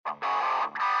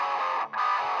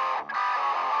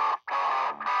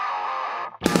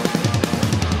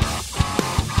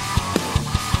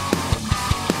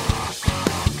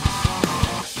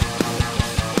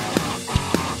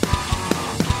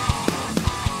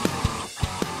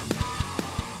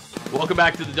Welcome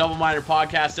back to the Double Minor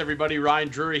Podcast, everybody. Ryan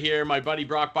Drury here. My buddy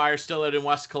Brock Byer still out in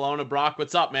West Kelowna. Brock,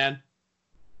 what's up, man?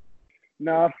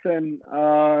 Nothing.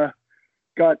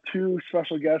 Got two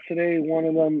special guests today. One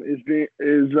of them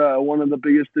is one of the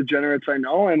biggest degenerates I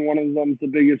know, and one of them is the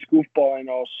biggest goofball I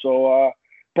know. So,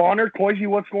 Bonner, Koizi,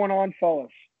 what's going on,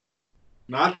 fellas?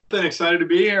 Nothing. Excited to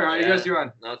be here. How you guys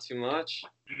doing? Not too much.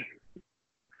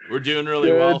 We're doing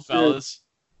really well, fellas.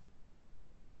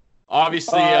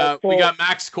 Obviously, we got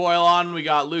Max Coyle on. We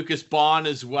got Lucas Bond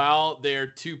as well. They're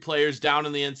two players down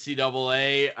in the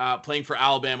NCAA playing for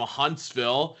Alabama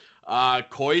Huntsville.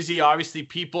 Koizi, obviously,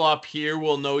 people up here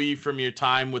will know you from your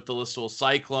time with the Listowel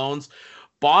Cyclones.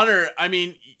 Bonner, I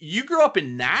mean, you grew up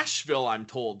in Nashville, I'm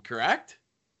told, correct?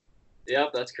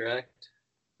 Yep, that's correct.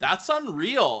 That's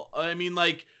unreal. I mean,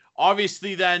 like,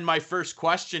 obviously, then my first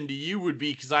question to you would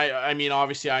be, because I mean,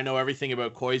 obviously, I know everything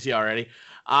about Koizi already.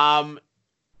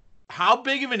 How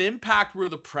big of an impact were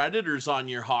the Predators on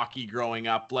your hockey growing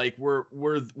up? Like,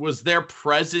 was their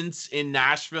presence in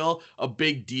Nashville a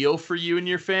big deal for you and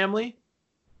your family?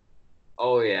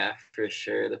 Oh, yeah, for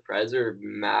sure. The Preds are a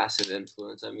massive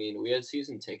influence. I mean, we had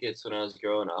season tickets when I was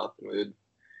growing up, and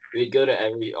we'd go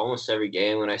to almost every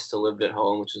game when I still lived at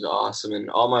home, which was awesome. And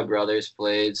all my brothers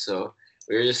played, so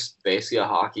we were just basically a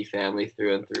hockey family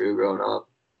through and through growing up.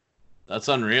 That's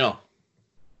unreal.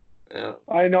 Yeah.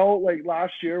 I know, like,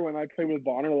 last year when I played with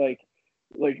Bonner, like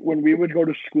when we would go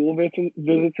to school visits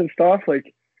and stuff,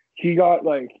 like, he got,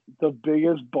 like, the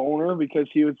biggest boner because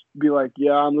he would be like,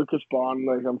 yeah, I'm Lucas Bond,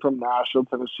 like, I'm from Nashville,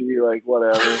 Tennessee, like,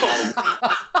 whatever.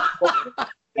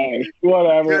 Hey,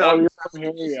 whatever. Dude, oh, you're from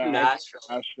here? Yeah,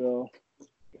 Nashville.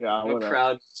 Yeah, I'm whatever.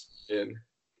 proud dude.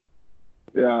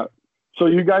 Yeah. So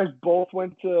you guys both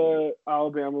went to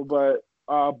Alabama, but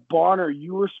Bonner,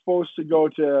 you were supposed to go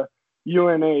to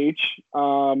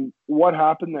UNH. What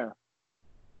happened there?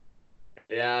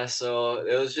 Yeah, so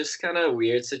it was just kind of a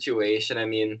weird situation. I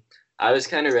mean, I was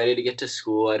kind of ready to get to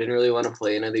school. I didn't really want to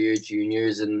play another year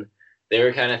juniors, and they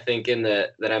were kind of thinking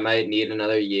that I might need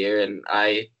another year, and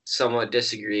I somewhat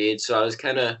disagreed. So I was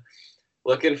kind of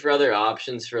looking for other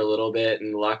options for a little bit,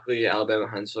 and luckily Alabama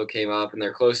Huntsville came up, and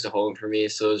they're close to home for me.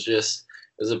 So it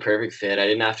was a perfect fit. I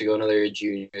didn't have to go another year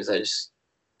juniors. I just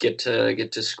get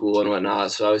to school and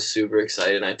whatnot. So I was super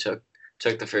excited. I took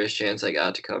the first chance I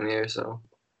got to come here. So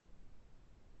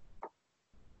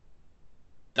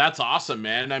that's awesome,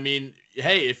 man. I mean,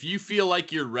 hey, if you feel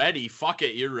like you're ready, fuck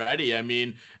it, you're ready. I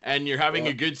mean, and you're having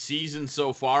a good season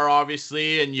so far,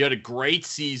 obviously, and you had a great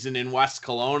season in West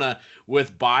Kelowna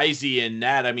with Bisey and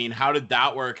net. I mean, how did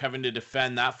that work, having to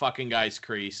defend that fucking guy's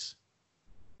crease?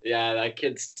 Yeah, that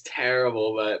kid's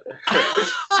terrible, but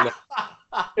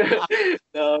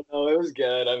no, it was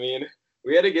good. I mean,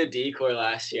 we had a good decor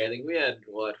last year. I think we had,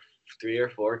 3 or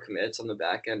 4 commits on the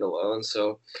back end alone,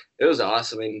 so it was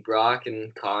awesome. I mean, Brock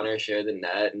and Connor shared the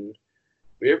net, and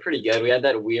we were pretty good. We had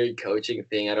that weird coaching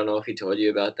thing. I don't know if he told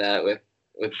you about that with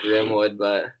Grimwood,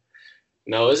 but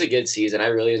no, it was a good season. I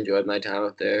really enjoyed my time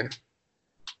up there.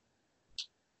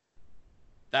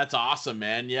 That's awesome,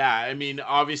 man. Yeah, I mean,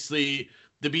 obviously,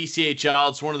 the BCHL,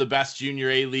 it's one of the best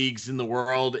junior A leagues in the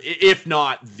world, if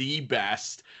not the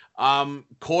best.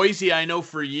 Koizi, I know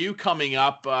for you coming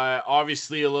up,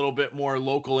 obviously a little bit more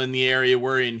local in the area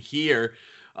we're in here.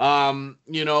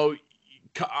 You know,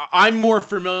 I'm more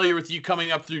familiar with you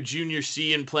coming up through Junior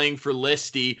C and playing for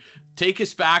Listy. Take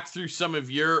us back through some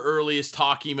of your earliest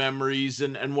hockey memories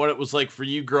and what it was like for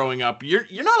you growing up. You're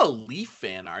not a Leaf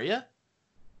fan, are you?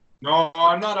 No,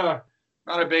 I'm not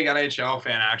a big NHL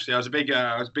fan, actually. I was a big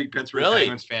Pittsburgh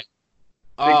Penguins fan.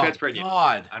 Pittsburgh.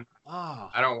 God.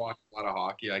 I don't watch a lot of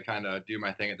hockey. I kind of do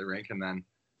my thing at the rink and then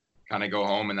kind of go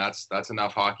home, and that's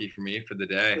enough hockey for me for the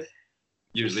day.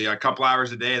 Usually a couple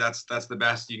hours a day. That's the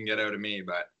best you can get out of me.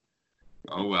 But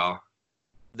oh well.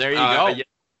 There you go. Yeah,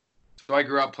 so I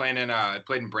grew up played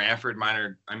in Brantford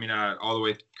minor. I mean, all the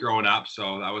way growing up,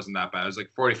 so that wasn't that bad. It was like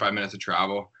 45 minutes of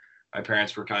travel. My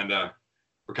parents were kind of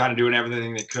doing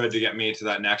everything they could to get me to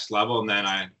that next level, and then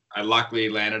I luckily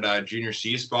landed a junior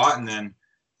C spot, and then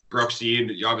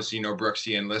Brooksy, you obviously know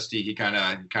Brooksy and Listy. He kind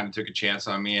of took a chance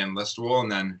on me and Listowel, and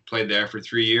then played there for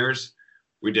 3 years.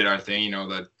 We did our thing, you know,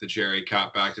 the Cherry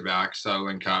Cup back-to-back,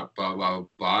 Sutherland Cup, blah blah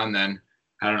blah, and then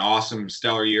had an awesome,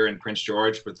 stellar year in Prince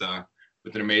George with an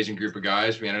amazing group of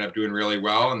guys. We ended up doing really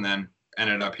well, and then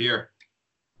ended up here.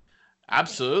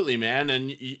 Absolutely, man.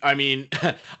 And I mean,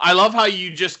 I love how you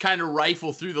just kind of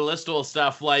rifle through the Listowel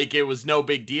stuff like it was no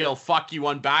big deal. Fuck, you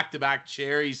won back-to-back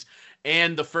cherries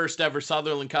and the first ever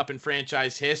Sutherland Cup in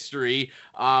franchise history.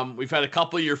 We've had a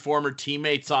couple of your former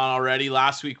teammates on already.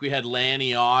 Last week we had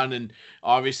Lanny on, and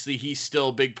obviously he's still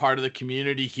a big part of the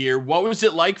community here. What was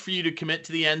it like for you to commit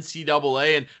to the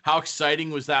NCAA, and how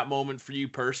exciting was that moment for you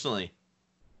personally?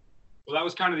 Well, that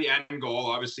was kind of the end goal.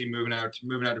 Obviously, moving out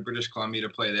to British Columbia to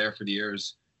play there for the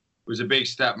years was a big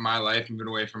step in my life. Moving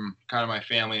away from kind of my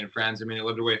family and friends. I mean, I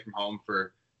lived away from home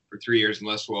for 3 years in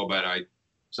Listowel, but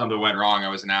something went wrong. I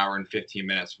was an hour and 15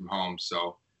 minutes from home.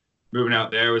 So moving out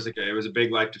there was it was a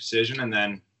big life decision. And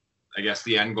then I guess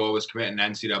the end goal was committing to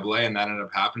NCAA, and that ended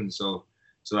up happening. So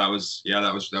that was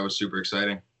super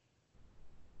exciting.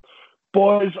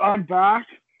 Boys, I'm back.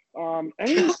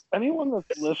 Anyone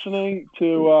that's listening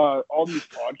to all these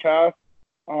podcasts,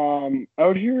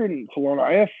 out here in Kelowna,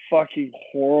 I have fucking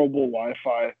horrible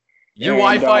Wi-Fi. Your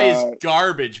Wi-Fi is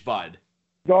garbage, bud.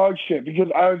 Dog shit, because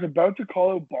I was about to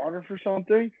call out Bonner for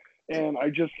something, and I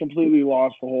just completely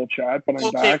lost the whole chat, but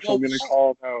I'm back, so I'm going to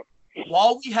call him out.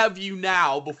 While we have you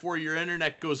now, before your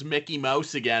internet goes Mickey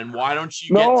Mouse again, why don't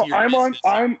you get to your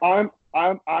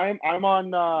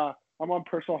I'm on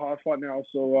personal hotspot now,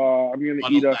 so I'm going to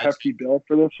eat a hefty bill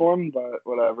for this one, but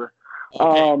whatever.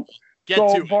 Okay.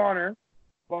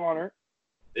 Bonner.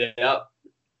 Yeah.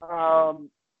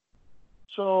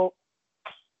 So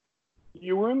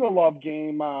you were in the love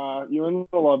game. You were in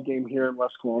the love game here in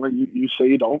West Kelowna. You say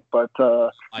you don't, but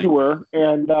you were.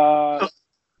 And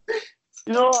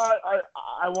you know,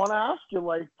 I want to ask you,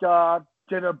 like,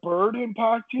 did a bird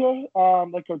impact you?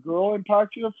 Like a girl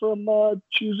impact you from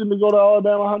choosing to go to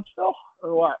Alabama Huntsville,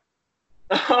 or what?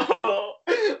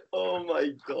 Oh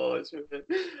my gosh, man.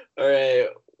 All right,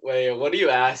 wait, what are you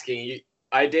asking?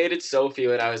 I dated Sophie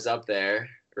when I was up there,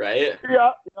 right?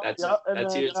 Yeah. That's who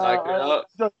you're talking about.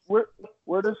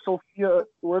 Where does Sophie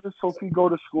go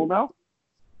to school now?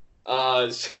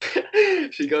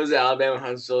 She goes to Alabama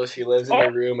Huntsville. She lives in the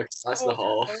room across the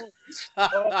hall.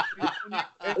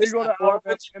 You go to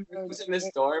Alabama. She lives in this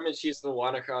dorm, and she's the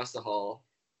one across the hall.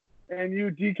 And you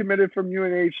decommitted from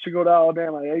UNH to go to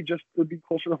Alabama, eh? Just to be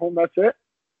closer to home. That's it.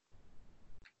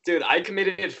 Dude, I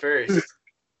committed first.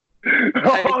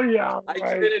 Yeah. I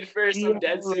committed first. I'm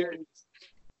dead serious.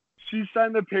 She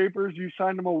signed the papers. You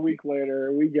signed them a week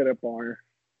later. We get it, Bonner.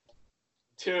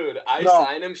 Dude, I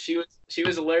signed him. She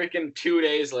was lurking 2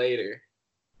 days later.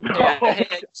 Yeah, I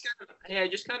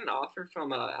just got an offer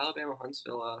from Alabama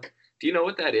Huntsville. Do you know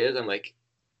what that is? I'm like,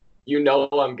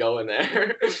 I'm going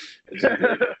there.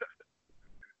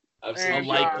 A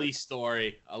likely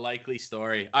story.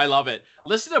 I love it.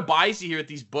 Listen to Bisey here with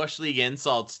these Bush League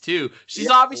insults too. She's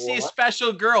obviously a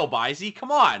special girl, Bisey.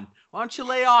 Come on. Why don't you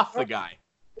lay off the guy?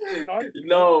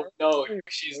 No,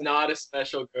 she's not a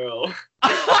special girl.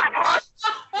 I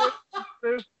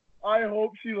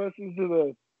hope she listens to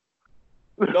this.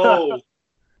 No,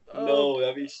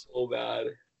 that'd be so bad.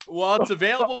 Well, it's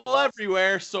available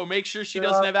everywhere, so make sure she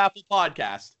doesn't have Apple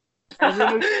Podcast. But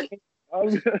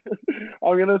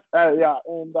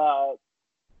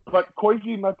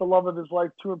Koizi met the love of his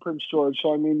life too in Prince George.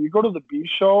 So I mean, you go to the B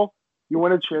show, you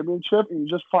win a championship, and you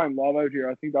just find love out here.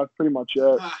 I think that's pretty much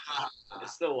it.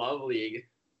 It's the love league.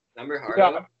 Remember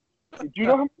Hardo? Yeah. Do you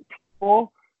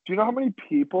know how many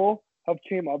people have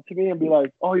came up to me and be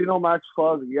like, "Oh, you know Max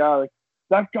Crosby? Yeah, like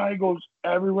that guy goes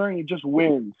everywhere and he just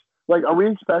wins." Like, are we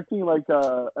expecting like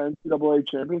a NCAA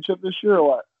championship this year or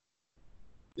what?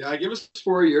 Yeah, give us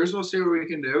 4 years. We'll see what we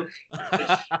can do.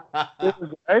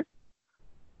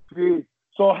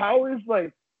 So how is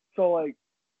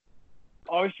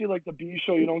obviously like the B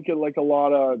show, you don't get like a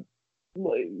lot of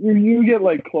you get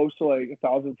like close to like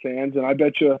 1,000 fans, and I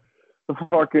bet you the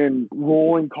fucking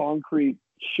rolling concrete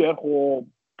shithole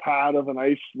pad of an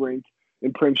ice rink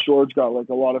in Prince George got like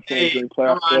a lot of fans during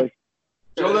playoff play.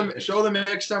 Show them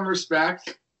Mick some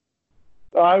respect.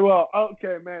 I will.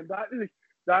 Okay, man.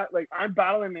 That like I'm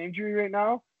battling an injury right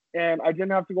now, and I didn't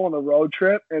have to go on the road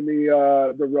trip, and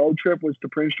the road trip was to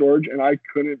Prince George, and I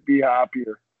couldn't be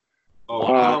happier.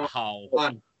 Yeah,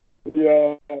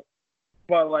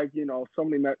 but like, you know, so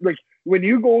many like when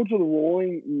you go to the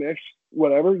rolling mix,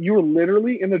 whatever, you're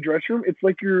literally in the dressing room. It's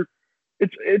like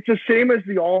it's the same as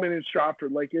the Allman in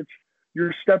Stratford. Like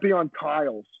you're stepping on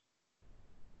tiles.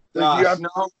 Like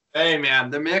hey man,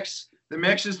 the mix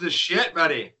is the shit,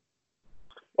 buddy.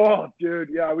 Oh, dude,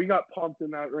 yeah, we got pumped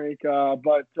in that rink.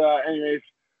 But anyways,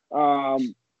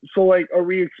 so like, are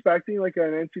we expecting like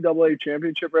an NCAA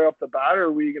championship right off the bat, or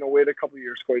are we gonna wait a couple of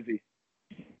years, Koizi?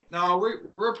 No,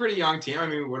 we're a pretty young team. I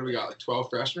mean, what do we got? Like 12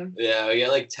 freshmen? Yeah, we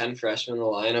got like 10 freshmen in the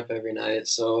lineup every night.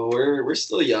 So we're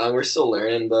still young. We're still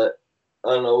learning, but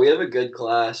I don't know. We have a good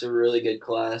class, a really good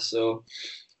class. So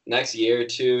next year or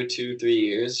 2, 3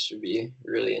 years should be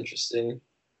really interesting.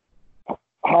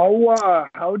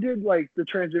 How did like the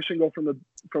transition go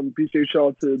from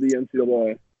BCHL to the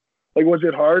NCAA? Like, was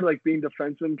it hard, like being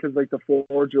defenseman, because like the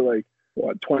forwards are like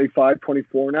what 25,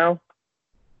 24 now?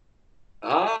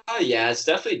 Yeah, it's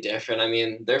definitely different. I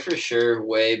mean, they're for sure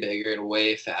way bigger and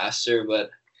way faster, but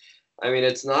I mean,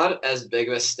 it's not as big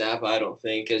of a step, I don't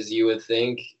think, as you would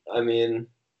think. I mean,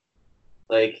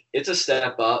 like, it's a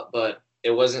step up, but it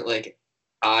wasn't like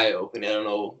eye-opening. I don't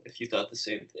know if you thought the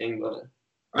same thing, but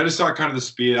I just saw kind of the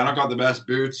speed. I don't got the best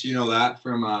boots, you know that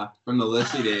from the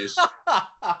Listy days.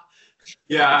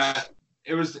 Yeah,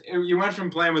 you went from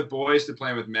playing with boys to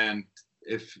playing with men.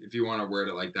 If you want to word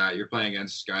it like that, you're playing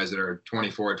against guys that are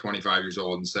 24, 25 years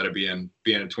old instead of being a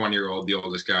 20-year-old, the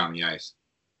oldest guy on the ice.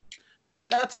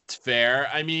 That's fair.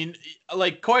 I mean,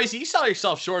 like, Coys, you sell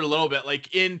yourself short a little bit. Like,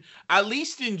 at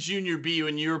least in Junior B,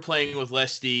 when you were playing with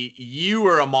Listy, you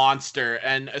were a monster.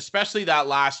 And especially that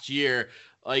last year,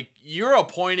 like, you're a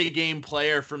point-a-game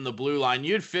player from the blue line.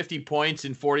 You had 50 points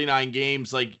in 49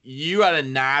 games. Like, you had a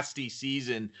nasty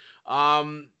season.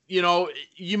 You know,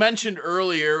 you mentioned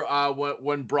earlier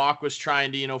when Brock was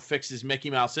trying to, you know, fix his Mickey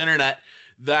Mouse internet,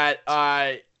 that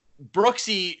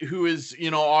Brooksy, who is,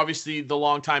 you know, obviously the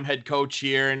longtime head coach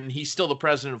here, and he's still the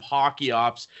president of hockey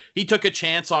ops, he took a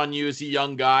chance on you as a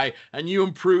young guy, and you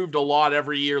improved a lot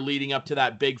every year leading up to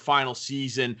that big final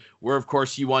season where, of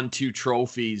course, you won 2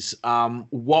 trophies.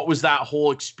 What was that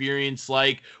whole experience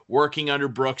like, working under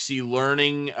Brooksy,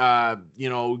 learning, you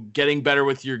know, getting better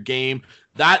with your game?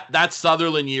 That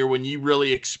Sutherland year when you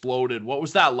really exploded, what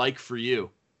was that like for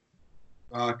you?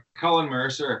 Cullen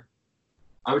Mercer.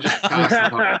 I would just pass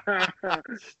the puck.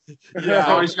 Yeah,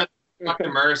 I always got the puck to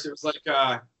Mercer.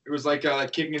 It was like a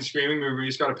kicking and screaming movie. We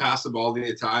just got to pass the ball to the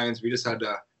Italians. We just had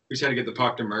to get the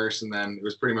puck to Mercer, and then it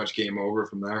was pretty much game over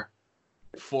from there.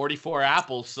 44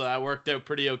 apples, so that worked out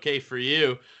pretty okay for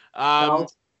you.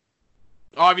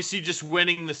 Obviously, just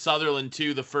winning the Sutherland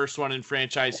too, the first one in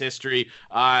franchise history.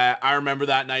 I remember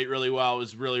that night really well. It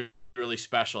was really, really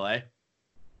special, eh?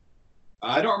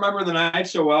 I don't remember the night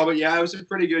so well, but yeah, it was a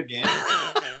pretty good game.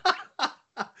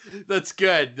 That's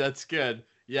good. That's good.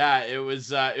 Yeah, it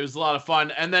was a lot of fun.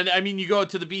 And then, I mean, you go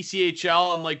to the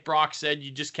BCHL, and like Brock said,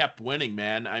 you just kept winning,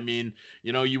 man. I mean,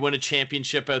 you know, you win a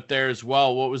championship out there as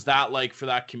well. What was that like for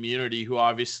that community, who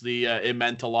obviously it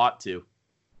meant a lot to?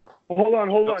 Hold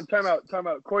on. Time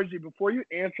out. Coisy, before you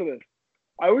answer this,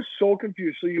 I was so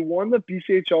confused. So you won the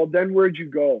BCHL, then where'd you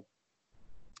go?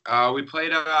 We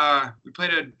played a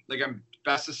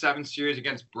best of 7 series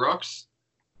against Brooks,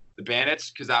 the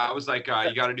Bandits, because that was like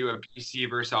you got to do a BC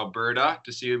versus Alberta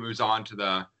to see who moves on to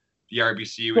the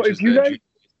RBC, which is the.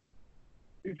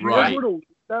 If you guys were to lose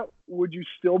that, would you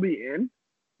still be in?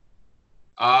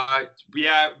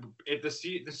 Yeah. The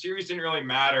series didn't really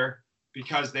matter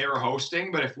because they were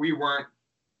hosting, but if they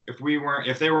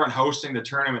weren't hosting the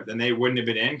tournament, then they wouldn't have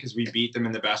been in because we beat them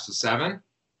in the best of 7.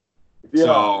 Yeah.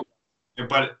 So,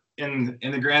 but in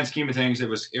the grand scheme of things, it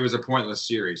was a pointless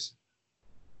series.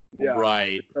 Yeah.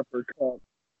 Right.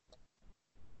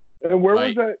 And where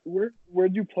was that?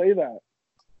 Where'd you play that?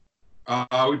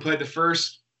 We played the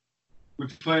first. We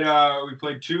played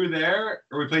 2 there,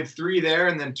 or we played 3 there,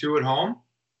 and then 2 at home.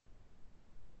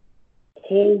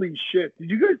 Holy shit!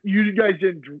 You guys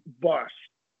didn't bus?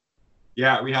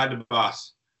 Yeah, we had to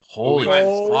bus. Holy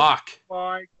fuck!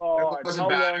 My God! It wasn't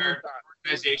bad.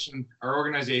 Our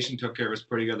organization took care of us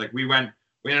pretty good. Like we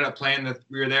ended up playing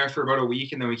we were there for about a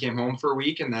week, and then we came home for a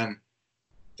week, and then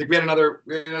I think we had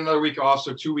another week off,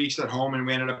 so 2 weeks at home, and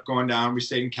we ended up going down. We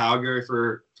stayed in Calgary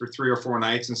for 3 or 4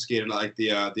 nights and skated at like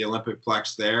the Olympic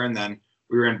Plex there, and then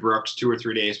we were in Brooks 2 or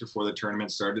 3 days before the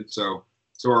tournament started. So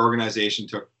our organization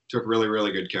took really,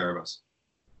 really good care of us.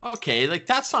 Okay, like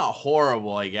that's not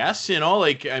horrible, I guess, you know,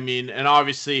 like, I mean, and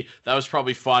obviously that was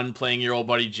probably fun playing your old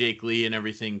buddy Jake Lee and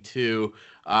everything too,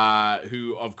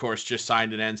 who of course just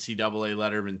signed an NCAA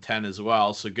letter of intent as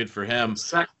well, so good for him.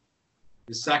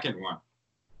 His second one.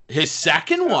 His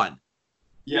second one?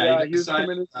 Yeah, he decided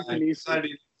he didn't want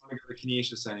to go to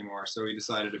Canisius anymore, so he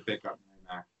decided to pick up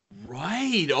Mac.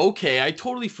 Right, okay, I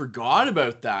totally forgot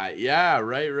about that. Yeah,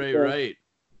 right.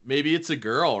 Maybe it's a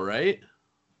girl, right?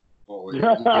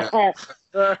 Yeah.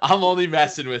 I'm only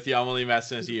messing with you.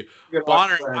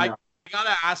 Bonner, I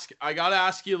gotta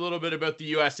ask you a little bit about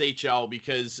the USHL,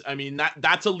 because I mean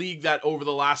that's a league that over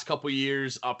the last couple of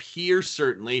years up here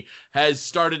certainly has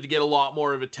started to get a lot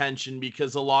more of attention,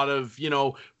 because a lot of, you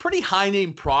know, pretty high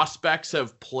name prospects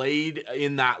have played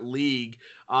in that league.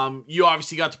 You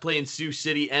obviously got to play in Sioux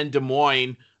City and Des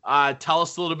Moines. Tell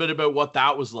us a little bit about what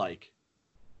that was like.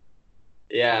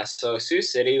 Yeah, so Sioux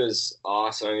City was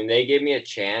awesome. I mean, they gave me a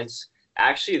chance.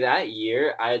 Actually, that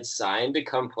year I had signed to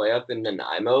come play up in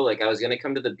Nanaimo. Like I was gonna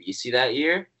come to the BC that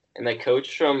year, and the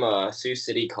coach from Sioux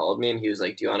City called me and he was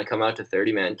like, "Do you want to come out to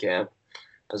 30-man camp?"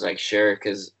 I was like, "Sure,"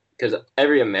 because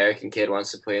every American kid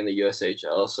wants to play in the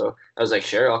USHL. So I was like,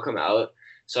 "Sure, I'll come out."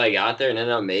 So I got there and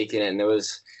ended up making it, and it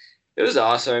was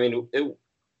awesome. I mean,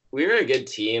 we were a good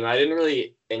team. I didn't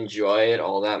really enjoy it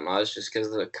all that much just because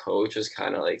the coach was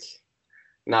kind of like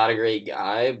not a great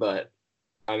guy, but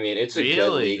I mean, it's a good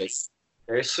Really? league. Like,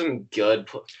 there's some good,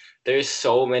 there's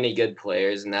so many good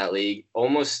players in that league.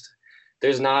 Almost,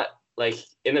 there's not like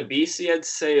in the BC, I'd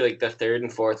say like the third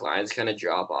and fourth lines kind of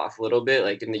drop off a little bit.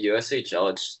 Like in the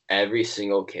USHL, it's every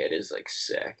single kid is like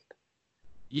sick.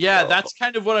 Yeah, So, that's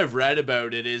kind of what I've read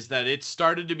about it, is that it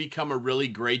started to become a really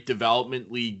great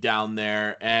development league down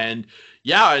there. And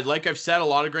yeah, like I've said, a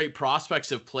lot of great prospects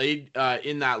have played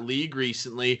in that league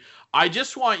recently. I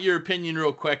just want your opinion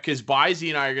real quick, because Bisey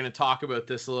and I are going to talk about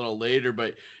this a little later,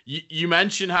 but you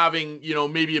mentioned having,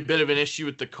 maybe a bit of an issue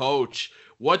with the coach.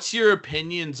 What's your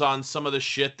opinions on some of the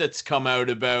shit that's come out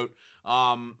about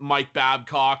Mike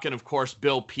Babcock and, of course,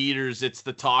 Bill Peters? It's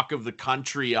the talk of the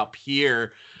country up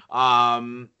here.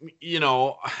 Um, you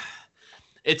know,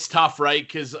 it's tough, right?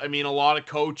 Because I mean, a lot of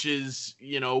coaches,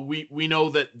 we know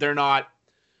that they're not.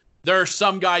 There are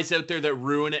some guys out there that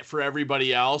ruin it for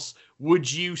everybody else.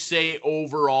 Would you say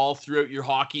overall throughout your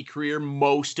hockey career,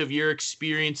 most of your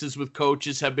experiences with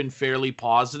coaches have been fairly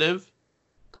positive?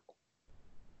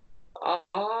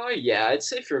 yeah, I'd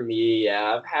say for me,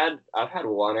 yeah, I've had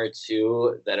one or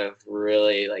two that have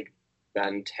really like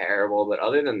been terrible, but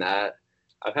other than that,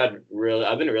 I've been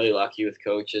really lucky with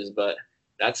coaches, but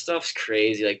that stuff's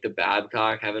crazy. Like the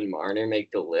Babcock having Marner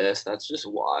make the list, that's just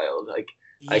wild. Like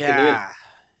I couldn't even, Yeah,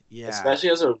 yeah. especially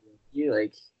as a rookie,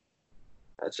 like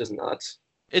that's just nuts.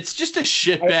 It's just a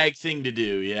shitbag thing to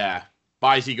do. Yeah.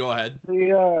 Bisey, go ahead.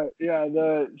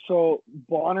 So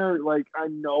Bonner, like I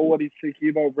know what he's thinking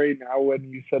about right now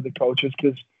when you said the coaches,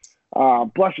 because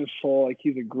bless his soul, like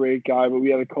he's a great guy, but we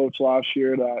had a coach last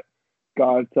year that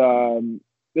got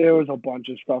there was a bunch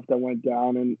of stuff that went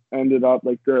down and ended up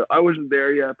like I wasn't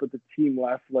there yet, but the team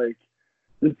left, like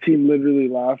the team literally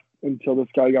left until this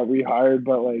guy got rehired.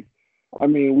 But like, I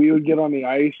mean, we would get on the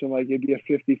ice and like it'd be a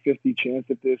 50-50 chance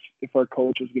if our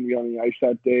coach was gonna be on the ice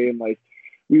that day, and like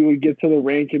we would get to the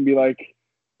rink and be like,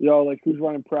 yo, like who's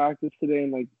running practice today?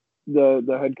 And like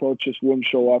the head coach just wouldn't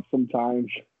show up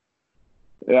sometimes.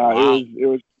 Yeah, Wow. it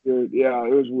was weird. Yeah,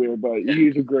 it was weird, but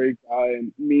he's a great guy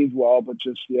and means well, but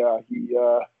just he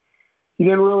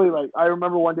didn't really like. I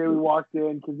remember one day we walked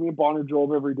in because me and Bonner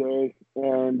drove every day,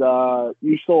 and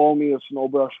you still owe me a snow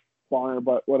brush, Bonner,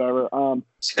 but whatever.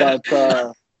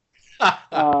 But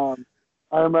I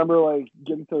remember like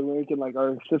getting to the rink and like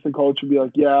our assistant coach would be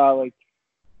like, yeah, like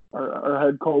our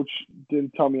head coach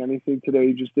didn't tell me anything today.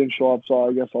 He just didn't show up, so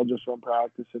I guess I'll just run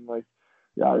practice. And like,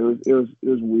 yeah, it was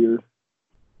weird.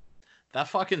 That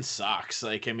fucking sucks.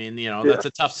 Like, I mean, that's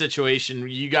a tough situation.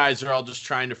 You guys are all just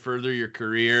trying to further your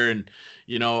career and,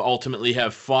 ultimately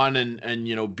have fun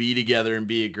and be together and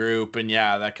be a group. And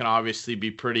yeah, that can obviously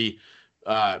be pretty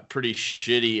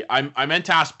shitty. I meant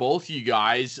to ask both you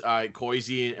guys,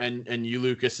 Koisi and you,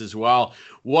 Lucas, as well.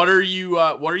 What are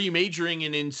you majoring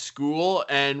in school,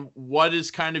 and what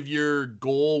is kind of your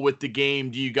goal with the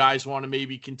game? Do you guys want to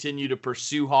maybe continue to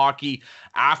pursue hockey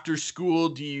after school?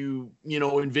 Do you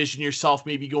envision yourself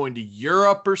maybe going to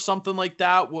Europe or something like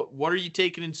that? What are you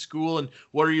taking in school, and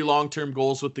what are your long-term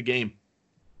goals with the game?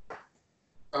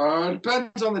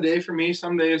 Depends on the day for me.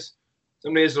 Some days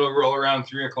it'll roll around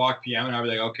 3:00 p.m. and I'll be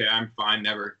like, okay, I'm fine,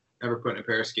 never putting a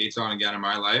pair of skates on again in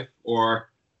my life. Or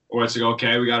it's like,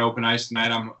 okay, we got open ice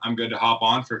tonight. I'm good to hop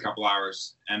on for a couple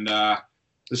hours. And the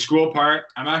school part,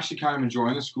 I'm actually kind of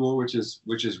enjoying the school, which is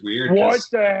weird. What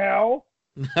the hell?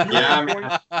 Yeah, I'm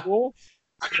a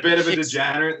bit of a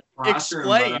degenerate in the classroom.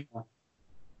 Explain.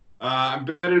 I'm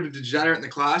a bit of a degenerate in the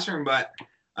classroom, but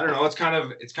I don't know. It's kind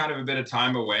of a bit of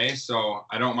time away, so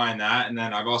I don't mind that. And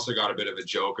then I've also got a bit of a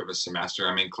joke of a semester.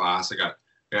 I'm in class. I got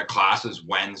classes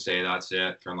Wednesday. That's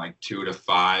it, from like 2 to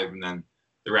 5, and then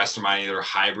the rest of mine either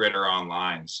hybrid or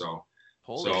online. So,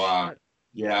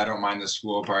 yeah, I don't mind the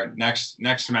school part. Next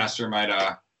semester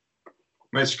might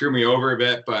screw me over a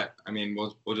bit, but I mean,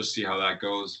 we'll just see how that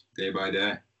goes day by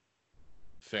day.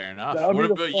 Fair enough.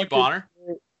 What about you, Bonner?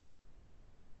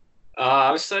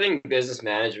 I'm studying business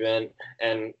management,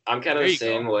 and I'm kind of the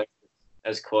same way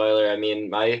as Coiler. I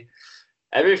mean,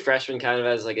 every freshman kind of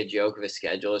has like a joke of a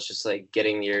schedule. It's just like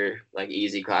getting your like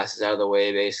easy classes out of the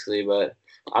way, basically. But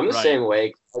I'm the same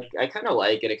way. I kind of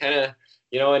like it. It kind of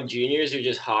you know, in juniors you're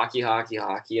just hockey,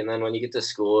 and then when you get to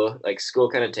school, like school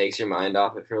kind of takes your mind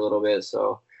off it for a little bit.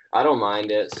 So I don't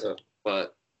mind it. So,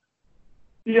 but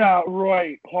Yeah,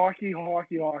 right. Hockey.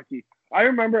 I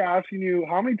remember asking you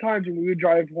how many times when we would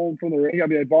drive home from the rink, I'd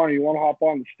be like, Bonnie, you want to hop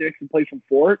on the sticks and play some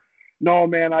fort? No,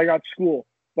 man, I got school.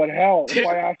 But hell, if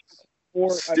I asked you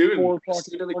at 4 o'clock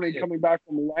in the morning coming back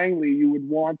from Langley, you would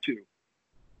want to.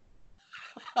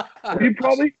 we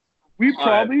probably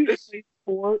played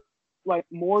sport like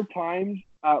more times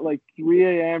at like 3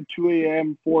 a.m., 2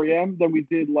 a.m., 4 a.m. than we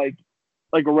did like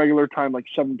a regular time, like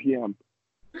 7 p.m.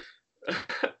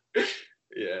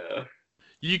 Yeah.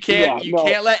 You can't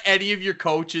let any of your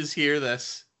coaches hear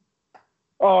this.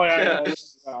 Oh yeah.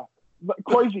 But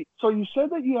Koizi, so you said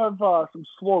that you have some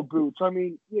slow boots. I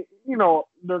mean, you know,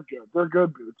 they're good. They're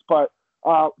good boots. But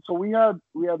so we had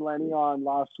Lenny on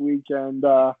last week, and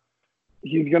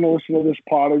he's gonna listen to this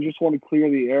pod. I just want to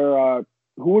clear the air.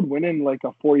 Who would win in like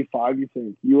a 45? You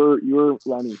think you're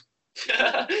Lenny?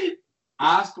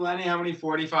 Ask Lenny how many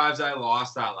 45s I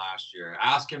lost that last year.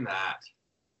 Ask him that.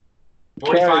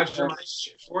 45s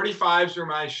are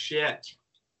my shit.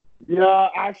 Yeah,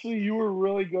 actually, you were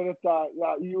really good at that.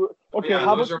 Yeah, you were. Okay, Yeah,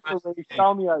 how about just a race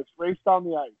down the ice? Race down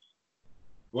the ice.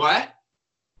 What?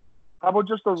 How about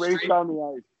just a race down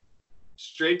the ice?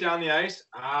 Straight down the ice?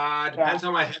 Depends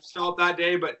how my hips felt that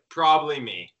day, but probably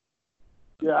me.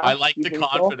 Yeah. I like the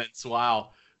confidence. So?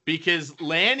 Wow. Because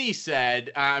Lanny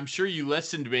said, I'm sure you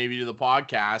listened maybe to the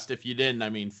podcast. If you didn't, I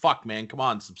mean, fuck, man, come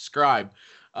on, subscribe.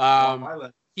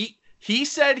 He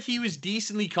said he was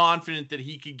decently confident that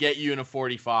he could get you in a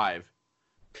 45.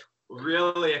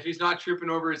 Really? If he's not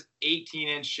tripping over his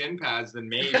 18-inch shin pads, then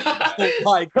maybe. Oh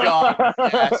my God.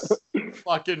 Yes.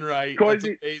 Fucking right. That's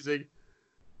amazing.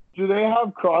 Do they have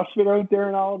CrossFit out there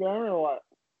in Alabama or what?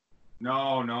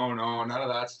 No. None of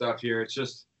that stuff here.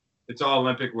 It's all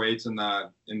Olympic weights in the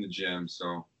gym.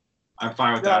 So I'm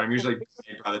fine with that. I'm usually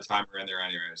by the time we're in there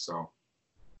anyway. So.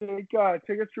 Take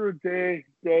us through a day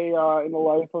in the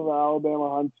life of an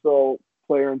Alabama Huntsville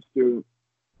player and student.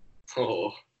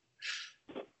 Oh.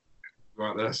 You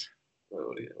want this?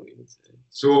 Oh, yeah,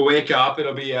 so we'll wake up.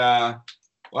 It'll be I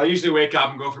usually wake up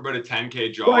and go for about a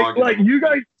 10K jog. Like you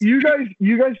guys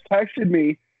texted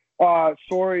me.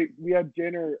 Sorry, we had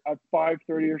dinner at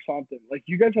 5:30 or something. Like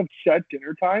you guys have set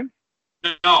dinner time?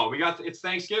 No, it's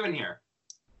Thanksgiving here.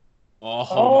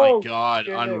 Oh my God,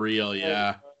 shit. Unreal,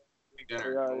 yeah.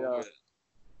 Yeah.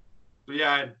 So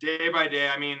yeah, day by day.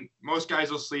 I mean, most guys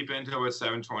will sleep until about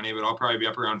 7:20, but I'll probably be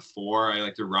up around 4. I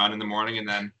like to run in the morning, and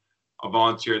then I'll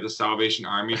volunteer at the Salvation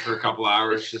Army for a couple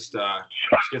hours. Just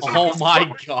get some. Oh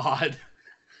my God.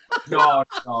 No.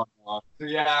 So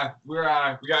yeah, we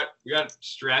got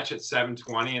stretch at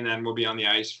 7:20, and then we'll be on the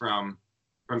ice from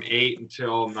 8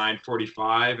 until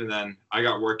 9:45, and then I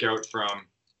got workout from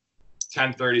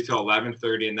 10:30 till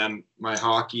 11:30, and then my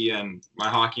hockey and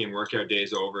workout day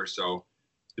is over. So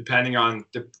depending on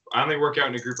I only work out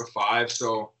in a group of 5,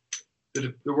 so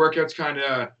the workouts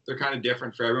they're kind of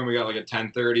different for everyone. We got like a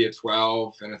 10:30, a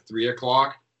 12, and a 3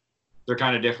 o'clock. They're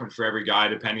kind of different for every guy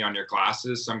depending on your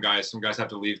classes. Some guys have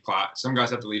to leave class. Some guys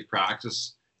have to leave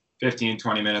practice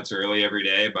 15-20 minutes early every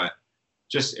day, but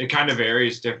just it kind of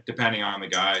varies depending on the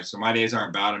guy. So my days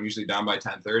aren't bad. I'm usually done by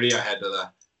 10:30. I head to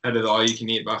the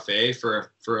all-you-can-eat buffet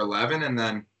for 11, and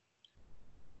then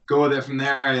go with it from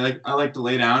there. I like to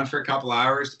lay down for a couple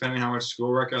hours, depending on how much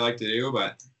schoolwork I like to do.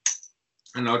 But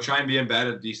I don't know, try and be in bed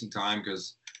at a decent time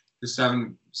because the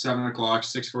 7 o'clock,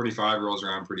 6:45 rolls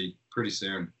around pretty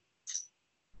soon.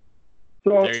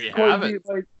 So there you have it.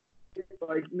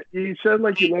 Like you said,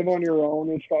 like you live on your own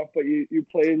and stuff, but you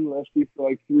played in Leslie for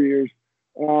like 3 years.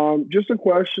 Just a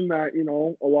question that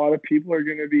a lot of people are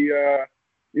going to be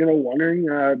wondering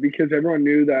because everyone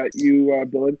knew that you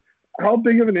Billy. How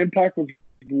big of an impact was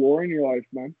Glore in your life,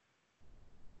 man?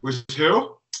 Was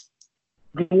who?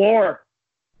 Glore.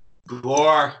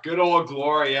 Good old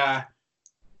Glore, yeah.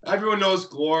 Everyone knows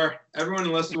Glore. Everyone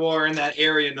in Listowel or in that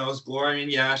area knows Glore. I mean,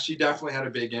 yeah, she definitely had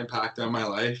a big impact on my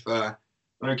life. I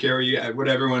don't care what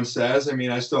everyone says. I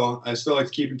mean, I still like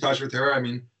to keep in touch with her. I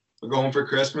mean, I'll go home for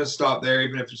Christmas, stop there,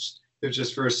 even if it's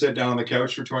just for a sit down on the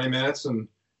couch for 20 minutes and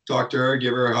talk to her,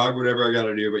 give her a hug, whatever I got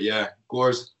to do. But yeah,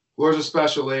 Glore's a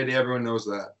special lady. Everyone knows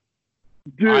that.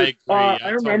 Dude, I agree. I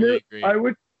remember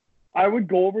totally I would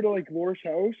go over to like Glore's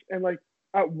house and like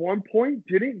at one point,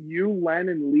 didn't you, Len,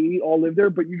 and Lee all live there,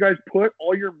 but you guys put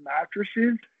all your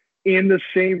mattresses in the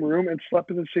same room and slept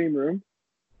in the same room?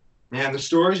 Man, the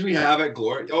stories we have at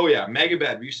Glore. Oh yeah, mega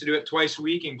bed. We used to do it twice a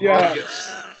week, and Glore would get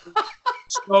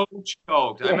so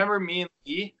choked. I remember me and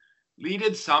Lee Lee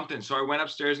did something. So I went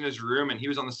upstairs in his room, and he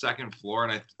was on the second floor,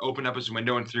 and I opened up his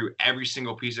window and threw every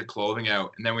single piece of clothing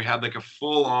out. And then we had like a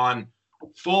full on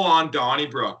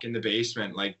Donnybrook in the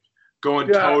basement, like going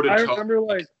toe to toe. I remember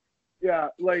like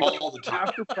all the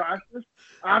time.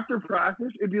 after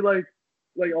practice, it'd be like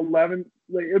 11,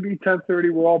 like it'd be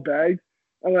 10:30. We're all bagged,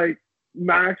 and like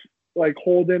Max, like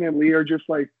Holden and Lee are just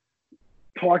like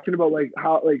talking about like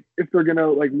how like if they're gonna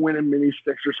like win a mini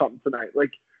sticks or something tonight,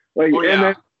 and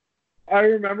then I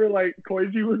remember like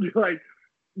Koizi would be like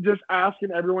just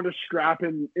asking everyone to strap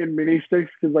in mini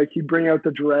sticks because like he'd bring out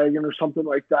the dragon or something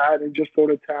like that and just go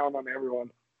to town on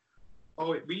everyone.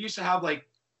 Oh, we used to have like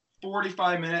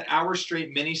 45-minute, hour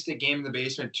straight mini stick game in the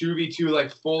basement, 2v2,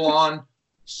 like full on,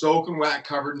 soaking wet,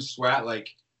 covered in sweat, like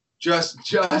just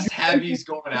heavies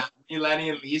going at me, Lenny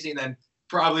and Leezy, and then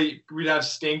probably we'd have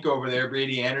Stink over there,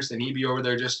 Brady Anderson, he'd be over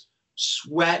there just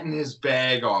sweating his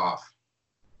bag off.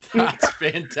 That's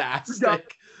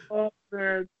fantastic. Oh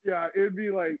man, yeah, it'd be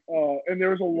like, and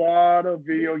there was a lot of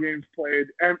video games played,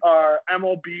 and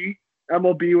MLB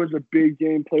was a big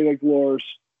game played at Glores.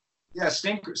 Yeah,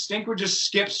 Stink would just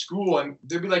skip school, and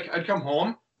they'd be like, I'd come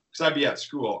home because I'd be at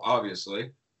school,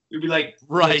 obviously. It'd be like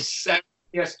right, 7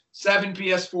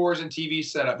 PS4s and TVs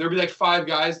set up. There'd be like 5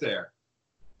 guys there.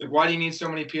 Like, why do you need so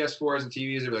many PS4s and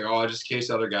TVs? They'd be like, oh, just in case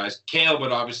other guys. Kale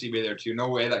would obviously be there too. No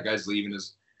way that guy's leaving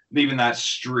that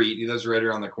street. He lives right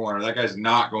around the corner. That guy's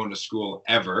not going to school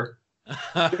ever.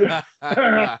 Oh,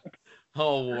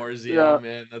 Warzy,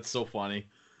 man, that's so funny.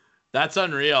 That's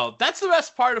unreal. That's the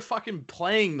best part of fucking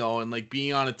playing though, and like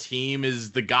being on a team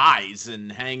is the guys and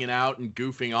hanging out and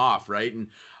goofing off, right? And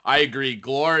I agree.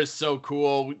 Glore is so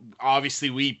cool. Obviously,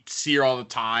 we see her all the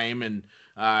time, and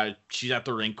she's at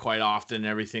the rink quite often and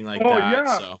everything like that.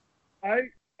 Yeah. So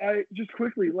I just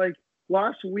quickly, like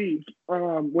last week,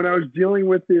 when I was dealing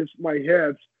with my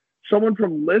hips, someone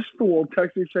from Listowel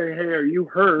texted me saying, "Hey, are you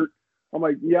hurt?" I'm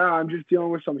like, "Yeah, I'm just dealing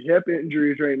with some hip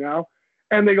injuries right now."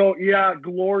 And they go, "Yeah,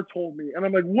 Glore told me." And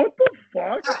I'm like, "What the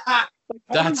fuck?" Like,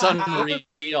 that's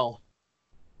unreal.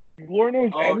 Glore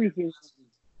knows everything.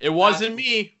 It wasn't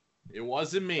me. It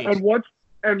wasn't me. And what's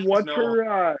her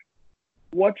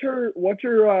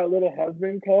little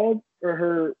husband called?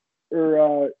 Or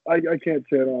I can't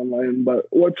say it online, but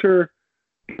what's her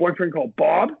boyfriend called?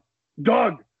 Bob?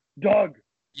 Doug.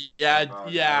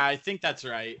 Yeah, I think that's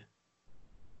right.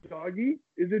 Dougie?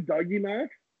 Is it Dougie,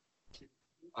 Max?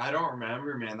 I don't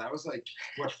remember, man. That was like,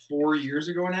 4 years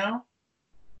ago now?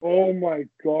 Oh my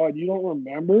God, you don't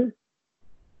remember?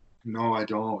 No, I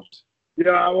don't.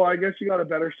 Yeah, well, I guess you got a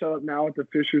better setup now with the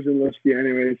Fishers and Liskey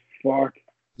anyways. Fuck.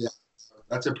 Yeah,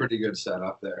 that's a pretty good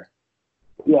setup there.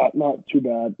 Yeah, not too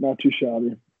bad. Not too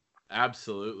shabby.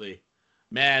 Absolutely.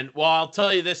 Man, well, I'll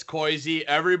tell you this, Koizi.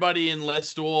 Everybody in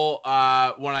Listowel,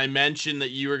 when I mentioned that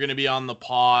you were going to be on the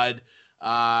pod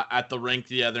at the rink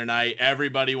the other night,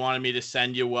 everybody wanted me to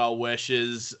send you well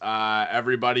wishes.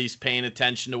 Everybody's paying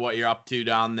attention to what you're up to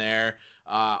down there.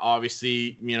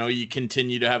 Obviously, you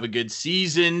continue to have a good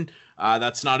season.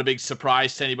 That's not a big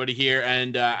surprise to anybody here.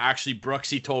 And actually,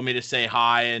 Brooksy told me to say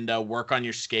hi and work on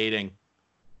your skating.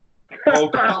 Oh,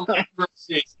 come on,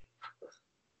 Brooksy.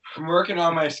 I'm working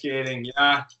on my skating.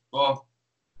 Yeah. Well,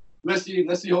 Lissy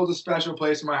holds a special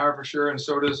place in my heart for sure, and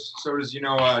so does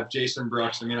Jason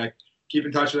Brooks. I mean, I keep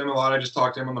in touch with him a lot. I just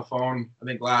talked to him on the phone, I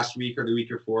think last week or the week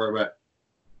before, but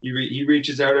he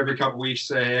reaches out every couple weeks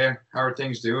to say, hey, how are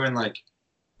things doing? Like,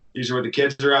 these are what the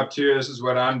kids are up to. This is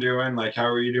what I'm doing. Like, how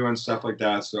are you doing? Stuff like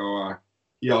that. So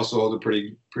he also holds a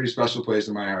pretty special place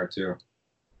in my heart too.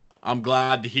 I'm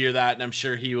glad to hear that, and I'm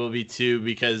sure he will be too,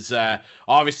 because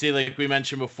obviously, like we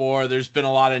mentioned before, there's been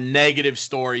a lot of negative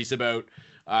stories about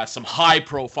some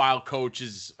high-profile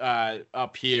coaches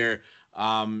up here.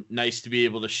 Nice to be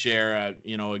able to share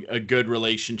a good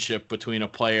relationship between a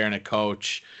player and a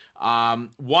coach.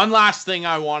 One last thing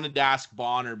I wanted to ask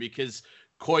Bonner, because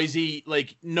Koizi,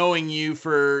 like knowing you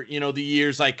for the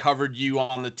years I covered you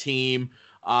on the team,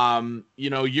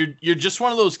 you're just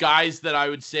one of those guys that I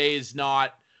would say is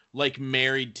not like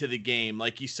married to the game.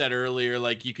 Like you said earlier,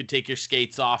 like you could take your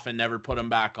skates off and never put them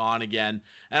back on again.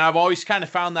 And I've always kind of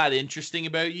found that interesting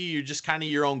about you. You're just kind of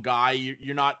your own guy.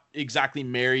 You're not exactly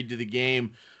married to the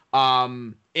game.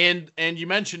 And you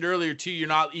mentioned earlier too, you're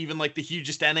not even like the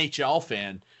hugest NHL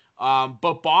fan.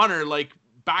 But Bonner, like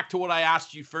back to what I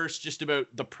asked you first, just about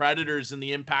the Predators and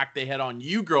the impact they had on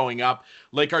you growing up.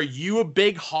 Like, are you a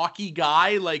big hockey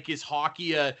guy? Like, is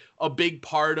hockey a big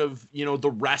part of,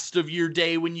 the rest of your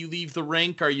day when you leave the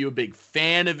rink? Are you a big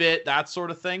fan of it? That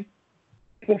sort of thing?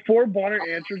 Before Bonner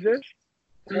answers this,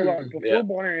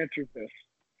 Bonner answers this,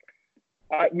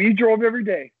 we drove every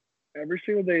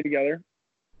single day together.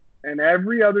 and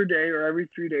every other day or every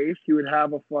 3 days he would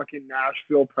have a fucking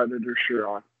Nashville Predator shirt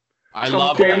on. I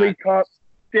love Stanley that. Cup,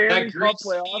 That Stanley Cup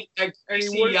playoff. that And he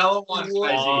greasy would- yellow he one,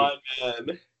 would- Fezzy.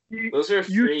 Man. You Those are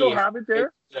free. still have it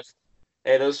there?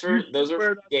 Hey, those You are swear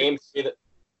for that's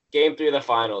game 3 of the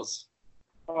finals.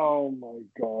 Oh my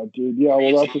god, dude. Yeah,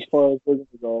 well, that's as far as we're gonna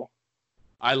go.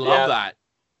 I love Yeah. that.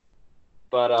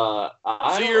 But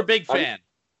So you're a big fan.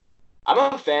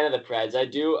 I'm a fan of the Preds.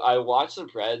 I watch the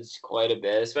Preds quite a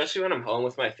bit, especially when I'm home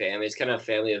with my family. It's kind of a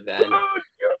family event. Dude,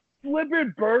 you're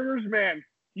flipping burgers, man.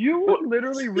 You would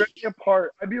literally rip me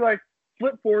apart. I'd be like,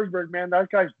 Flip Forsberg, man, that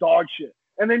guy's dog shit.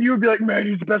 And then you would be like, man,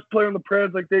 he's the best player on the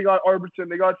Preds. Like, they got Arvidsson,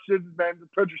 they got Sidney, man. The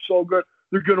Preds are so good.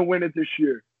 They're going to win it this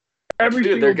year. Every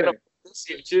Dude, single they're day. gonna win this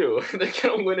year too. They're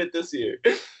gonna win it this year.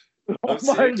 Oh I'm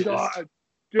my serious. god.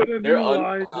 Get a They're new line.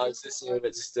 underdogs this year,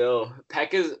 but still,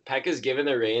 Pekka's given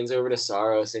the reins over to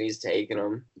Saros, and he's taking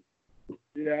them.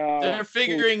 Yeah. They're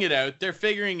figuring it out. They're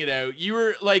figuring it out. You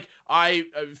were like,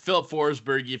 Philip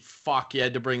Forsberg, you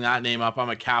had to bring that name up. I'm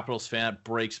a Capitals fan. It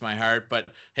breaks my heart. But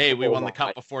hey, we won the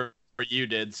cup before you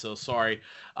did, so sorry.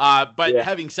 But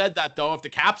having said that, though, if the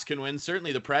Caps can win,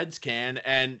 certainly the Preds can.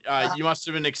 And you must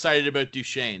have been excited about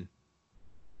Duchesne.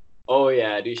 Oh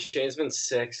yeah, Duchesne's been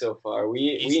sick so far.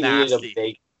 We needed nasty.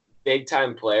 a big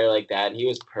time player like that, and he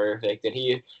was perfect. And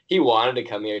he wanted to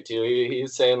come here too. He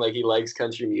was saying like he likes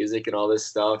country music and all this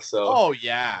stuff. So Oh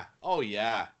yeah,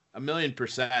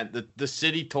 1,000,000%. The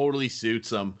city totally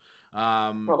suits him.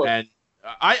 And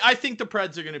I think the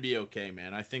Preds are going to be okay,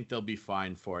 man. I think they'll be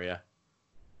fine for you.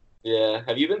 yeah,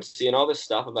 have you been seeing all this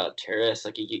stuff about Turris?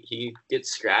 Like he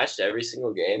gets scratched every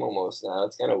single game almost now.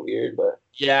 It's kind of weird, but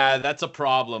Yeah, that's a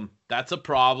problem. That's a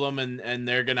problem, and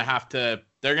they're gonna have to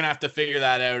figure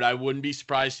that out. I wouldn't be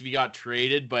surprised if he got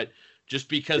traded, but just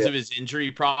because of his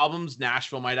injury problems,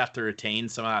 Nashville might have to retain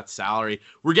some of that salary.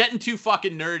 We're getting too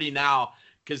fucking nerdy now,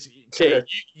 because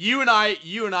you and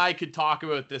I could talk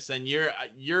about this, and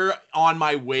you're on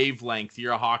my wavelength.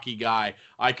 You're a hockey guy.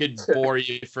 I could bore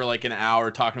you for like an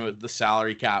hour talking about the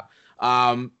salary cap.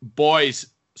 Boys,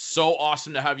 so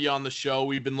awesome to have you on the show.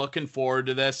 We've been looking forward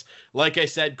to this. Like I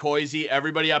said, Koizi,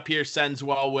 everybody up here sends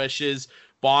well wishes.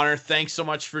 Bonner, thanks so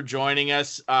much for joining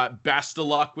us. Best of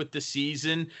luck with the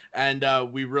season, and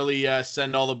we really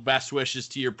send all the best wishes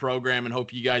to your program and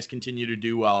hope you guys continue to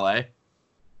do well, eh?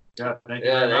 Yeah, thank you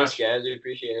very thanks much. guys, we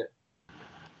appreciate it.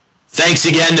 Thanks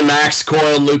again to Max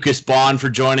Coyle and Lucas Bond for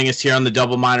joining us here on the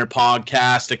Double Minor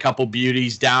Podcast. A couple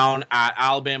beauties down at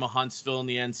Alabama Huntsville in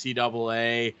the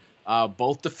NCAA.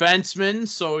 Both defensemen,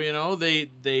 so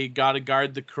they got to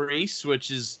guard the crease,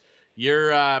 which is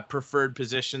your preferred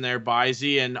position there,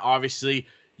 Bisey. And obviously,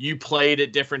 you played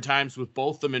at different times with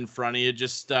both of them in front of you.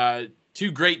 Just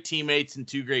two great teammates and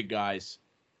two great guys.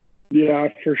 Yeah,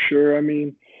 for sure. I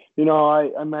mean,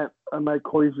 I met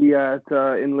Koizi at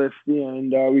Enlisty,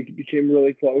 and we became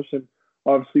really close, and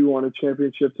obviously won a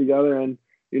championship together. And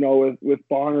with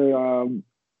Bonner,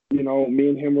 me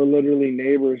and him were literally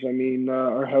neighbors. I mean,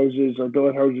 our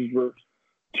billet houses were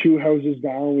 2 houses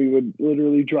down. We would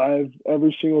literally drive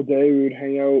every single day. We would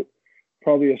hang out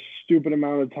probably a stupid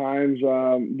amount of times.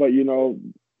 But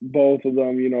both of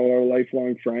them, are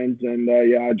lifelong friends. And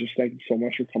I just thank you so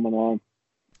much for coming on.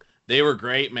 They were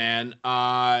great, man.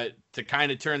 To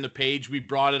kind of turn the page, we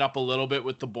brought it up a little bit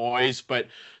with the boys, but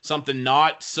something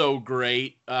not so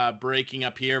great breaking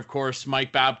up here. Of course,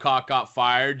 Mike Babcock got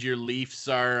fired. Your Leafs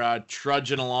are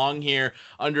trudging along here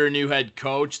under a new head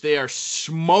coach. They are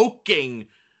smoking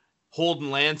Holden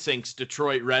Lansing's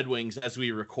Detroit Red Wings as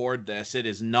we record this. It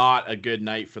is not a good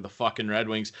night for the fucking Red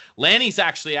Wings. Lanny's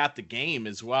actually at the game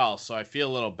as well, so I feel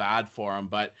a little bad for him.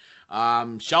 But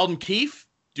Sheldon Keefe,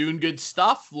 doing good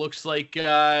stuff. Looks like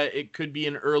it could be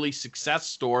an early success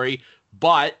story,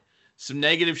 but some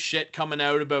negative shit coming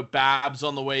out about Babs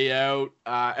on the way out.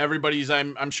 Everybody's,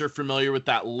 I'm sure, familiar with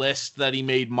that list that he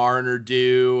made Marner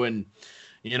do, and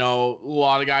a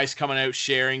lot of guys coming out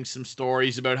sharing some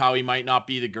stories about how he might not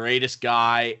be the greatest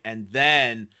guy. And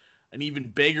then an even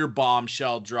bigger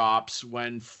bombshell drops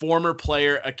when former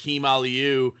player Akeem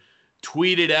Aliu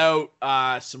tweeted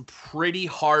out some pretty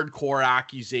hardcore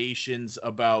accusations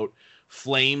about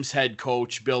Flames head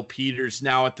coach Bill Peters.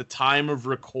 Now, at the time of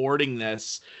recording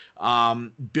this,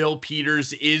 Bill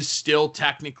Peters is still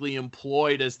technically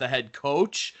employed as the head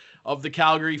coach of the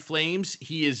Calgary Flames.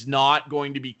 He is not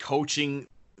going to be coaching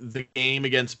the game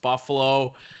against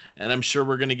Buffalo, and I'm sure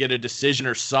we're going to get a decision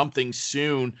or something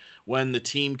soon when the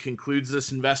team concludes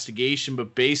this investigation.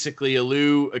 But basically,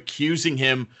 Aliu accusing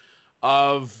him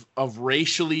of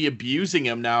racially abusing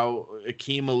him. Now,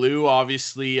 Akeem Aliu,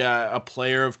 obviously a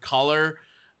player of color,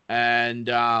 and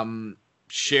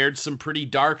shared some pretty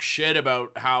dark shit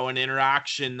about how an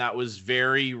interaction that was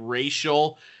very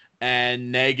racial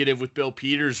and negative with Bill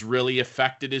Peters really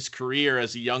affected his career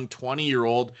as a young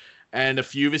 20-year-old. And a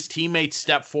few of his teammates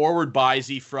stepped forward,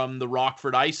 Bisey, from the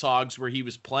Rockford Ice Hogs, where he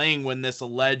was playing when this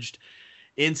alleged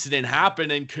incident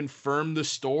happened, and confirmed the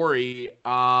story.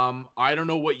 I don't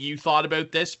know what you thought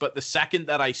about this, but the second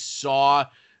that I saw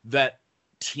that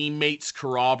teammates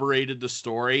corroborated the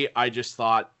story, I just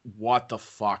thought, what the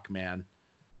fuck, man?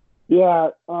 Yeah.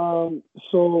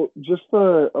 So just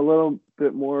a little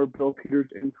bit more Bill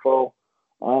Peters info.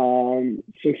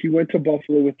 So he went to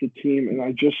Buffalo with the team, and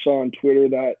I just saw on Twitter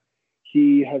that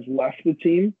he has left the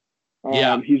team.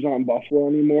 He's not in Buffalo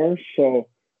anymore. So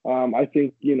I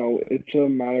think, it's a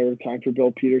matter of time for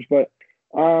Bill Peters. But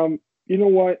you know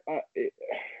what?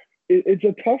 It's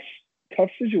a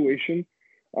tough situation.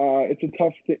 It's a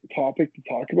tough topic to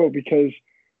talk about because,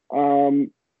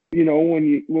 when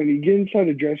you get inside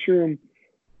the dressing room,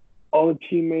 all the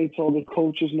teammates, all the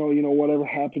coaches know, whatever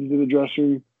happens in the dressing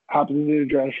room happens in the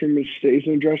dressing room. It stays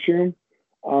in the dressing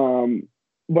room.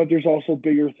 But there's also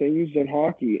bigger things than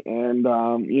hockey, and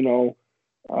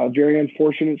very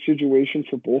unfortunate situation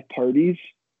for both parties.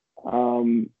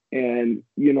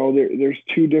 There's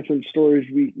two different stories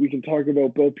we can talk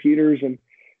about Bill Peters and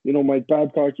Mike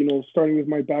Babcock. Starting with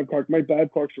Mike Babcock. Mike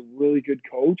Babcock's a really good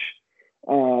coach,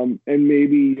 and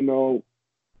maybe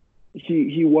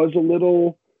he was a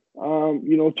little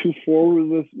too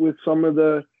forward with some of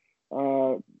the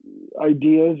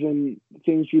ideas and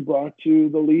things he brought to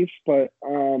the Leafs. But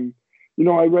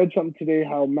I read something today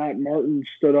how Matt Martin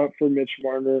stood up for Mitch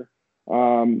Marner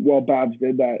while Babs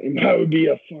did that, and that would be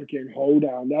a fucking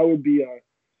hoedown. That would be a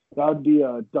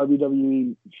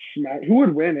WWE smack. Who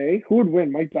would win, eh? Who would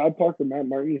win, Mike Babcock or Matt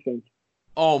Martin, you think?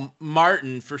 Oh,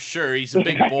 Martin, for sure. He's a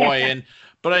big boy.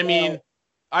 But I mean,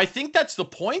 I think that's the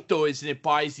point, though, isn't it,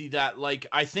 Bisey? That,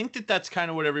 I think that's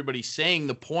kind of what everybody's saying.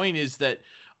 The point is that,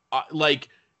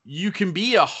 you can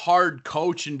be a hard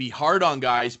coach and be hard on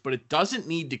guys, but it doesn't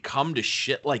need to come to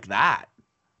shit like that.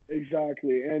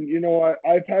 Exactly. And,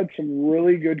 I've had some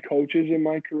really good coaches in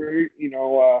my career.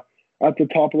 At the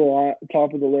top of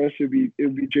the list, it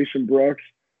would be Jason Brooks.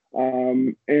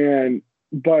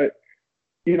 But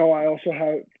I also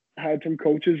have had some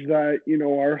coaches that,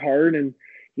 are hard and,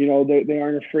 they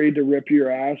aren't afraid to rip your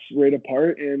ass right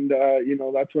apart. And,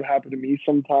 that's what happened to me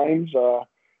sometimes.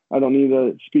 I don't need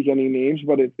to speak any names,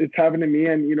 but it's happened to me.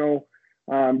 And,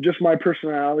 just my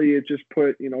personality, it just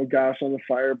put, gas on the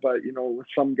fire. But, with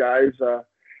some guys,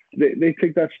 they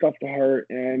take that stuff to heart.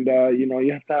 And,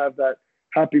 you have to have that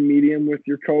happy medium with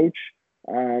your coach.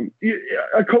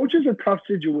 A coach is a tough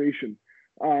situation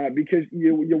because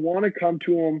you want to come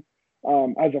to him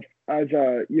as a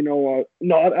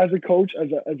not as a coach,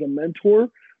 as a mentor,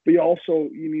 but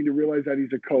you need to realize that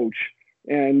he's a coach.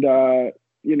 And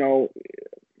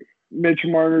Mitch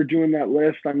Marner doing that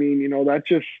list, I mean, that's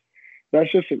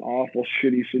just an awful,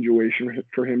 shitty situation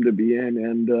for him to be in.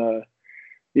 And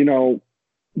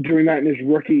doing that in his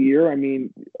rookie year, I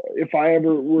mean, if I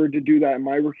ever were to do that in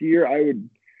my rookie year, I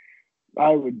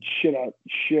would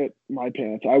shit my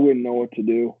pants. I wouldn't know what to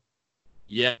do.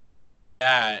 Yeah,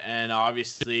 and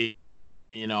obviously,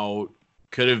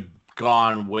 could have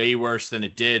gone way worse than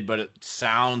it did, but it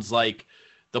sounds like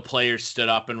the players stood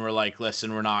up and were like,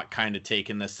 listen, we're not kind of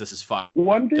taking this. This is fucked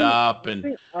up.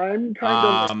 And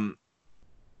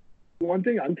one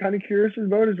thing I'm kind of curious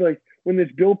about is when this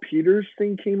Bill Peters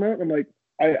thing came out, I'm like,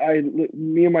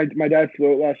 me and my dad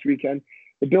flew out last weekend.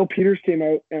 The Bill Peters came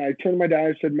out, and I turned to my dad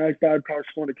and said, Mike Babcock's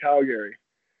going to Calgary.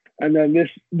 And then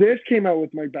this came out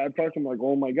with Mike Babcock. I'm like,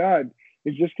 oh my God,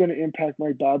 is this going to impact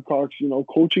Mike Babcock's,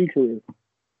 coaching career?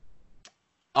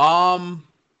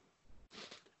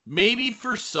 Maybe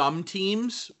for some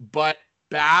teams, but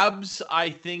Babs, I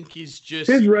think, is just...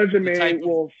 His resume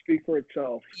will speak for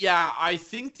itself. Yeah, I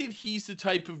think that he's the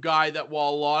type of guy that while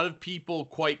a lot of people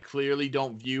quite clearly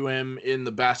don't view him in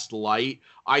the best light,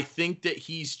 I think that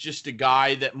he's just a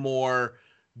guy that more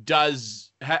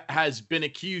has been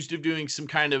accused of doing some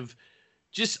kind of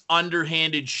just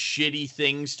underhanded, shitty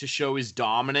things to show his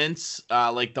dominance,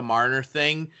 like the Marner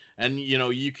thing. And,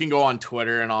 you can go on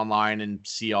Twitter and online and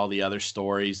see all the other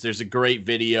stories. There's a great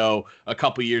video a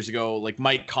couple years ago, like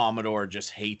Mike Commodore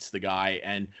just hates the guy.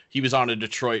 And he was on a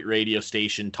Detroit radio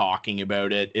station talking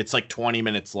about it. It's like 20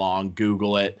 minutes long.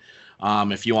 Google it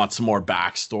if you want some more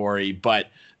backstory.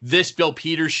 But this Bill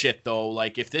Peters shit, though,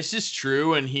 if this is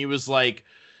true and he was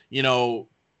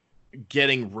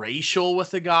getting racial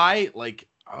with a guy,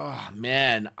 oh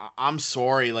man, I'm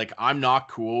sorry, I'm not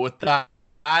cool with that.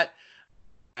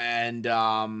 And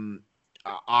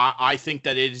I think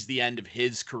that it is the end of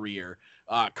his career.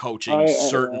 coaching,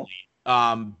 certainly.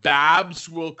 Babs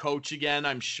will coach again,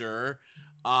 I'm sure,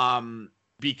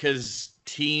 because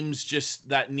teams just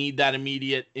that need that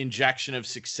immediate injection of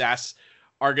success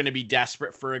are going to be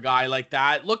desperate for a guy like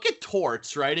that. Look at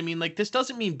Torts, right? I mean, like, this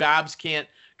doesn't mean Babs can't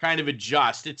kind of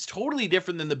adjust. It's totally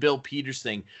different than the Bill Peters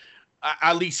thing,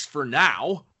 at least for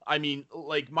now. I mean,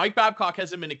 like, Mike Babcock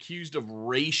hasn't been accused of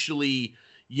racially,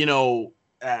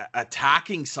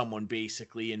 attacking someone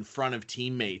basically in front of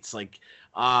teammates. Like,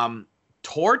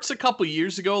 Torts a couple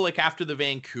years ago, like after the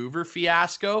Vancouver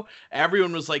fiasco,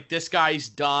 everyone was like, this guy's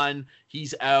done.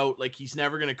 He's out. Like, he's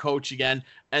never going to coach again.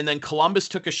 And then Columbus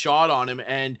took a shot on him.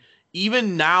 And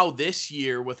even now this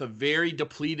year, with a very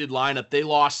depleted lineup, they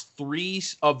lost 3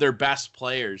 of their best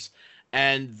players.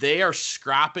 And they are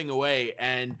scrapping away.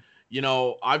 And,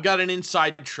 I've got an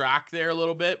inside track there a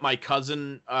little bit. My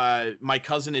cousin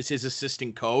is his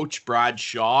assistant coach, Brad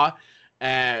Shaw.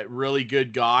 Really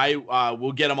good guy.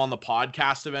 We'll get him on the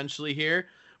podcast eventually here.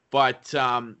 But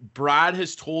Brad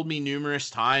has told me numerous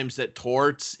times that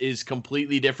Torts is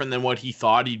completely different than what he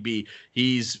thought he'd be.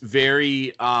 He's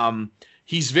very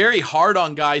hard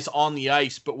on guys on the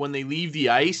ice, but when they leave the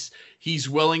ice, he's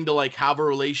willing to like have a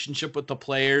relationship with the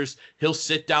players. He'll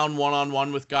sit down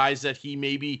one-on-one with guys that he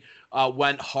maybe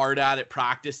went hard at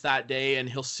practice that day, and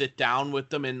he'll sit down with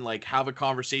them and like have a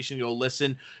conversation. Go,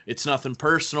 listen, it's nothing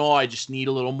personal. I just need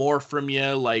a little more from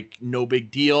you. Like, no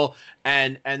big deal.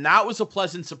 And that was a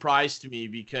pleasant surprise to me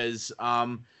because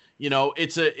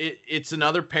it's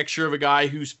another picture of a guy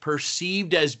who's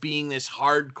perceived as being this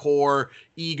hardcore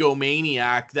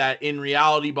egomaniac that in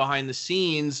reality behind the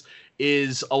scenes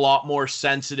is a lot more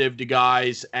sensitive to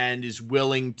guys and is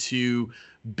willing to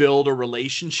build a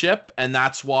relationship. And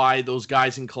that's why those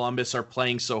guys in Columbus are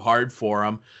playing so hard for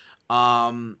him.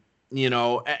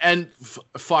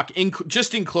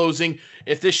 Just in closing,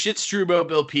 if this shit's true about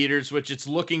Bill Peters, which it's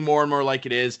looking more and more like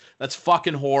it is, that's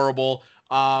fucking horrible.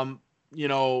 Don't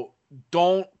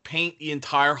paint the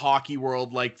entire hockey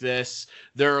world like this.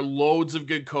 There are loads of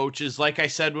good coaches. Like I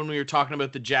said when we were talking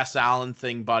about the Jess Allen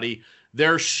thing, buddy,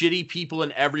 there are shitty people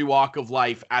in every walk of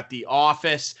life, at the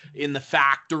office, in the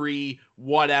factory,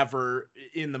 whatever,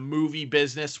 in the movie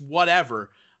business,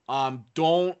 whatever.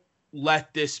 Don't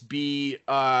let this be,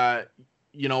 a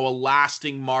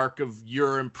lasting mark of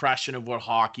your impression of what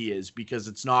hockey is, because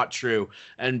it's not true.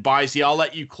 And Bisey, I'll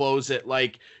let you close it.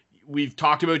 Like, we've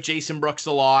talked about Jason Brooks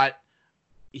a lot.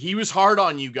 He was hard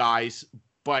on you guys,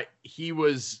 but he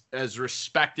was as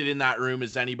respected in that room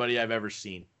as anybody I've ever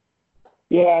seen.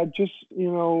 Yeah, just,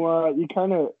 you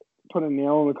kind of put a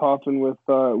nail in the coffin with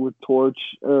Torch.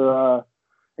 And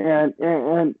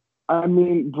I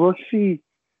mean, Brooksy,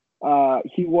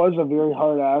 he was a very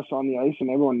hard ass on the ice, and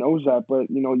everyone knows that. But,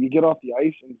 you get off the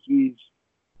ice, and he's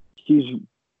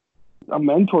a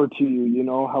mentor to you,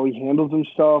 how he handles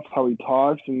himself, how he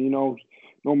talks, and, no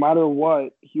matter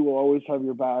what, he will always have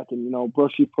your back. And,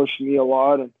 Brooksy pushed me a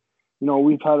lot, and,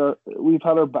 we've had our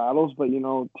battles, but,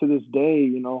 to this day,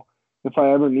 if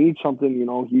I ever need something,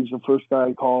 he's the first guy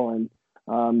I call. And,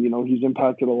 he's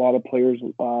impacted a lot of players'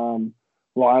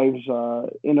 lives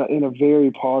in a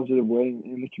very positive way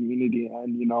in the community.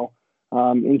 And,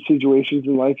 in situations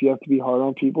in life, you have to be hard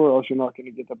on people, or else you're not going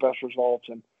to get the best results.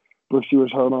 And Brooksy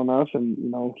was hard on us,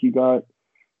 and, he got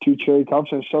 2 Cherry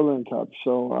Cups and a Southern Cup.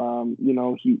 So, he's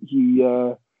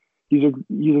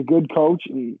a good coach,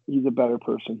 and he's a better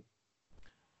person.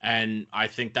 And I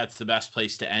think that's the best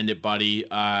place to end it, buddy.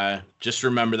 Just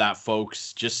remember that,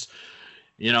 folks. Just,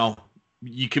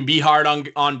 you can be hard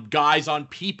on guys, on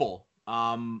people,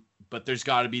 but there's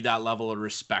got to be that level of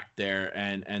respect there.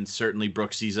 And certainly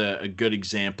Brooksy's a good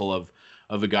example of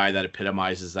a guy that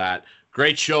epitomizes that.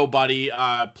 Great show, buddy.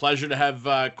 Pleasure to have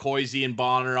Koizy and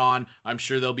Bonner on. I'm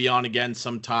sure they'll be on again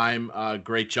sometime.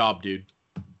 Great job, dude.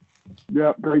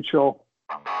 Yeah, great show.